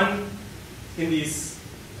produce 1 in these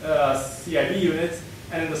CIB units,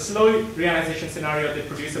 and in the slow reionization scenario, they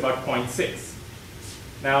produce about 0.6.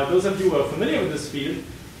 Now, those of you who are familiar with this field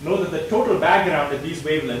know that the total background at these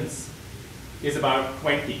wavelengths is about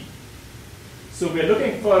 20. So we're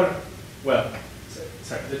looking for, well,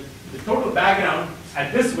 sorry, the total background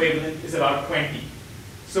at this wavelength is about 20.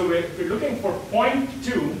 So we're looking for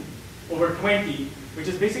 0.2 over 20, which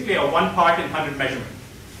is basically a 1 part in 100 measurement.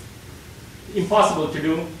 Impossible to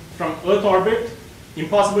do from Earth orbit,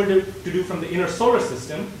 impossible to do from the inner solar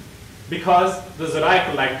system, because the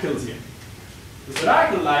zodiacal light kills you. The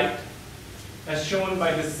zodiacal light, as shown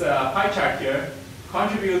by this pie chart here,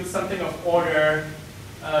 contributes something of order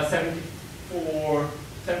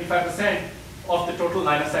 75% of the total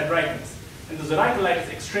line of sight brightness. And the zodiacal light is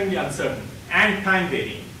extremely uncertain and time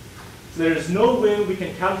varying. So there is no way we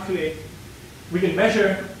can calculate, we can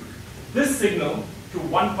measure this signal to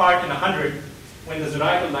 1 part in 100 when the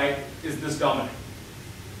zodiacal light is this dominant.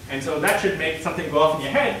 And so that should make something go off in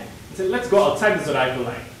your head and say, let's go outside the zodiacal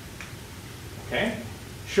light. Okay?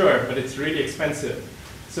 Sure, but it's really expensive.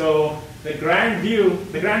 So the grand view,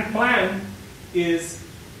 the grand plan is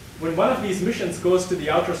when one of these missions goes to the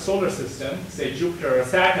outer solar system, say Jupiter or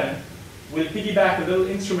Saturn, we'll piggyback a little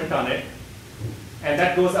instrument on it, and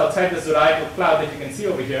that goes outside the zodiacal cloud that you can see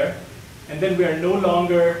over here, and then we are no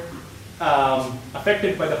longer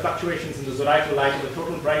affected by the fluctuations in the zodiacal light or the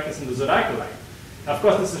total brightness in the zodiacal light. Now, of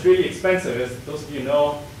course, this is really expensive, as those of you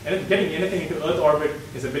know. Getting anything into Earth orbit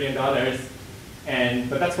is $1 billion,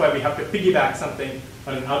 but that's why we have to piggyback something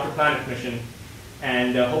on an outer planet mission,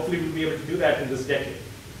 and hopefully we'll be able to do that in this decade.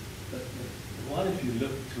 But what if you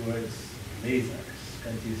look towards lasers?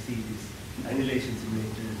 Can't you see these annihilation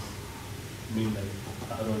signatures mean like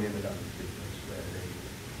Aaronian atomic signatures where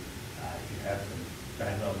you have some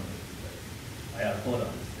background IR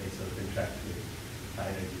photons, they sort of interact with high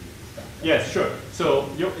energy stuff? Yes, sure. So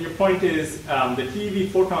your point is the TeV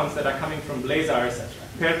photons that are coming from blazars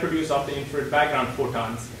pair produce off the infrared background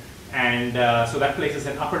photons, and so that places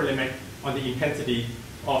an upper limit on the intensity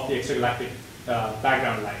of the extragalactic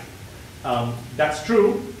background light. That's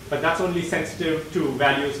true, but that's only sensitive to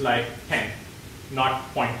values like 10,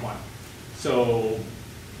 not 0.1. So,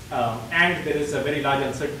 and there is a very large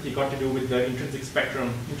uncertainty got to do with the intrinsic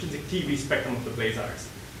spectrum, intrinsic TeV spectrum of the blazars.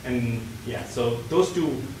 And yeah, so those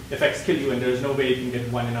two effects kill you, and there's no way you can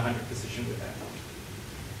get 1 in 100 precision with that.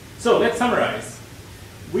 So let's summarize.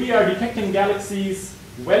 We are detecting galaxies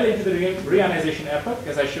well into the reionization epoch,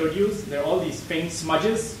 as I showed you. There are all these faint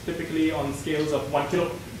smudges, typically on scales of 1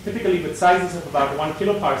 kilo, typically with sizes of about 1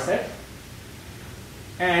 kiloparsec.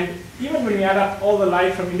 And even when we add up all the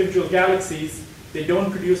light from individual galaxies, they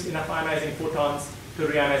don't produce enough ionizing photons to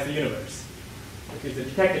reionize the universe, because the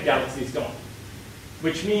detected galaxies don't.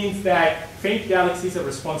 Which means that faint galaxies are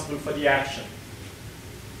responsible for the action.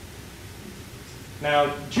 Now,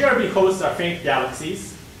 GRB hosts are faint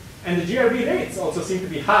galaxies, and the GRB rates also seem to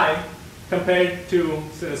be high compared to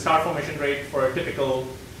the star formation rate for a typical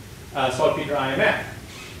saltpeter IMF.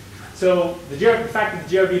 So the fact that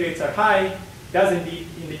the GRB rates are high does indeed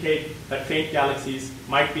indicate that faint galaxies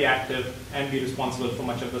might be active and be responsible for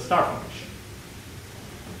much of the star formation.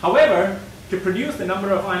 However, to produce the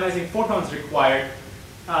number of ionizing photons required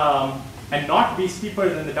and not be steeper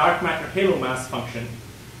than the dark matter halo mass function,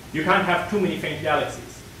 you can't have too many faint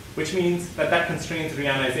galaxies, which means that that constrains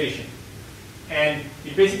reionization. And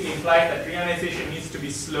it basically implies that reionization needs to be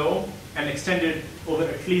slow and extended over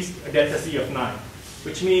at least a delta C of 9,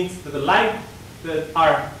 which means that the light that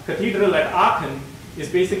our cathedral at Aachen is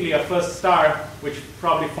basically a first star which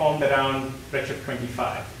probably formed around redshift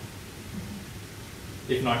 25,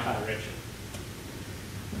 if not higher redshift.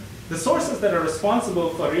 The sources that are responsible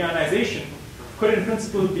for reionization could in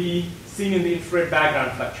principle be seen in the infrared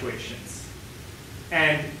background fluctuations.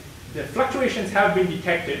 And the fluctuations have been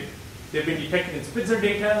detected. They've been detected in Spitzer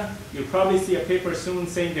data. You'll probably see a paper soon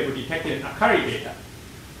saying they were detected in Chary data.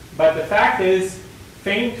 But the fact is,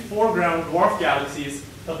 faint foreground dwarf galaxies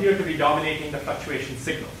appear to be dominating the fluctuation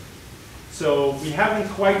signal. So we haven't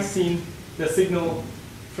quite seen the signal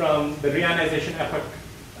from the reionization epoch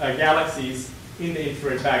galaxies in the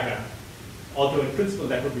infrared background, although in principle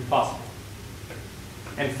that would be possible.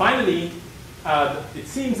 And finally, it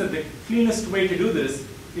seems that the cleanest way to do this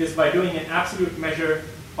is by doing an absolute measure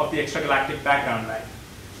of the extragalactic background light.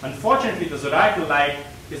 Unfortunately, the zodiacal light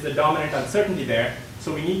is the dominant uncertainty there,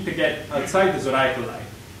 so we need to get outside the zodiacal light.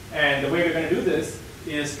 And the way we're going to do this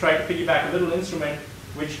is try to piggyback a little instrument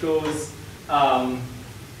which goes on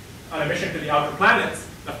a mission to the outer planets.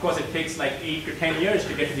 Of course, it takes like 8 to 10 years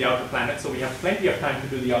to get to the outer planets, so we have plenty of time to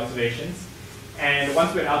do the observations. And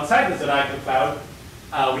once we're outside the zodiacal cloud,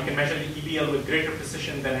 we can measure the EBL with greater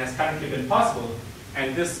precision than has currently been possible,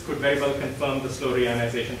 and this could very well confirm the slow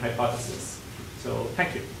reionization hypothesis. So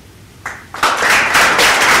thank you.